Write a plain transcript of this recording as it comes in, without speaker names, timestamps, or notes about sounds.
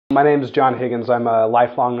My name is John Higgins. I'm a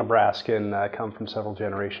lifelong Nebraskan. I come from several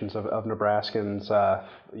generations of Nebraskans.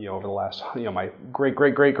 Over the last, my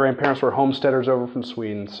great-great-great-grandparents were homesteaders over from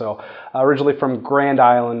Sweden. So originally from Grand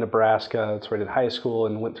Island, Nebraska. That's where I did high school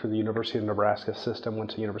and went through the University of Nebraska system.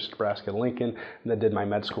 Went to University of Nebraska Lincoln, and then did my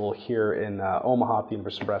med school here in Omaha at the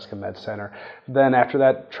University of Nebraska Med Center. Then after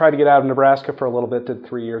that, tried to get out of Nebraska for a little bit. Did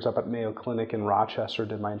 3 years up at Mayo Clinic in Rochester.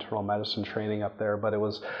 Did my internal medicine training up there, but it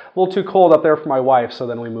was a little too cold up there for my wife. So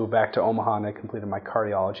then we moved back to Omaha, and I completed my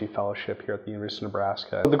cardiology fellowship here at the University of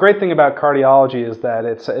Nebraska. The great thing about cardiology is that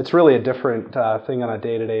it's really a different thing on a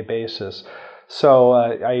day-to-day basis. So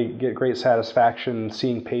I get great satisfaction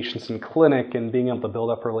seeing patients in clinic and being able to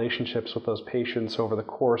build up relationships with those patients over the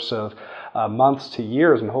course of months to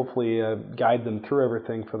years, and hopefully guide them through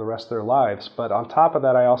everything for the rest of their lives. But on top of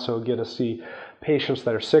that, I also get to see patients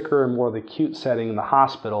that are sicker in more of the acute setting in the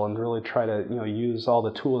hospital, and really try to use all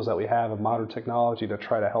the tools that we have of modern technology to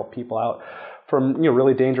try to help people out from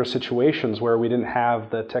really dangerous situations where we didn't have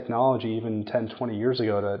the technology even 10, 20 years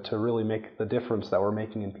ago to really make the difference that we're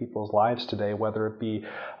making in people's lives today, whether it be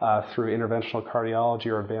through interventional cardiology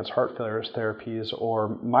or advanced heart failure therapies,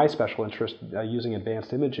 or my special interest using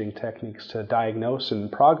advanced imaging techniques to diagnose and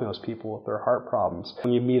prognose people with their heart problems.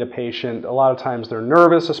 When you meet a patient, a lot of times they're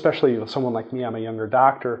nervous, especially with someone like me. I'm a younger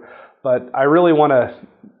doctor, but I really want to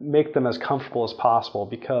make them as comfortable as possible,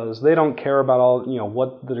 because they don't care about all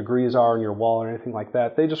what the degrees are on your wall or anything like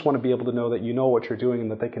that. They just want to be able to know that you know what you're doing and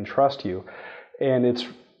that they can trust you. And it's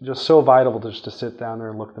just so vital just to sit down there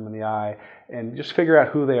and look them in the eye and just figure out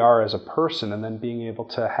who they are as a person, and then being able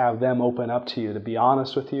to have them open up to you, to be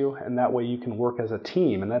honest with you, and that way you can work as a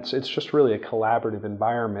team. And it's just really a collaborative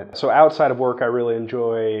environment. So outside of work, I really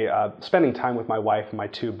enjoy spending time with my wife and my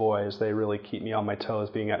two boys. They really keep me on my toes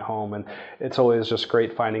being at home, and it's always just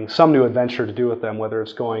great finding some new adventure to do with them, whether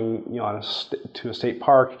it's going to a state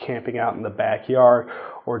park, camping out in the backyard,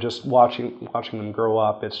 or just watching them grow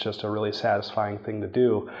up. It's just a really satisfying thing to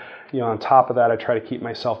do. On top of that, I try to keep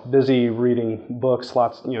myself busy reading books,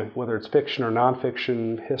 lots, whether it's fiction or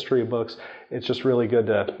nonfiction, history books. It's just really good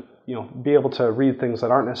to, be able to read things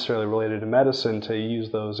that aren't necessarily related to medicine, to use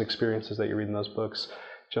those experiences that you read in those books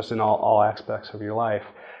just in all aspects of your life.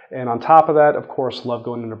 And on top of that, of course, love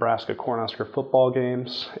going to Nebraska Cornhusker football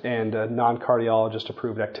games, and non-cardiologist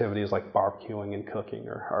approved activities like barbecuing and cooking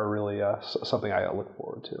are really something I look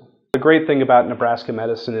forward to. The great thing about Nebraska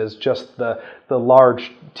medicine is just the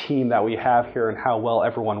large team that we have here and how well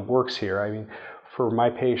everyone works here. I mean, for my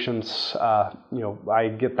patients,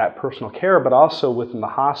 I get that personal care, but also within the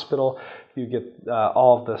hospital, you get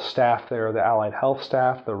all of the staff there, the allied health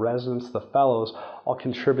staff, the residents, the fellows, all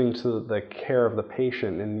contributing to the care of the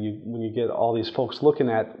patient. And when you get all these folks looking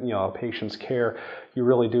at a patient's care, you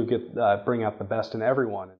really do bring out the best in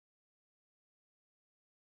everyone.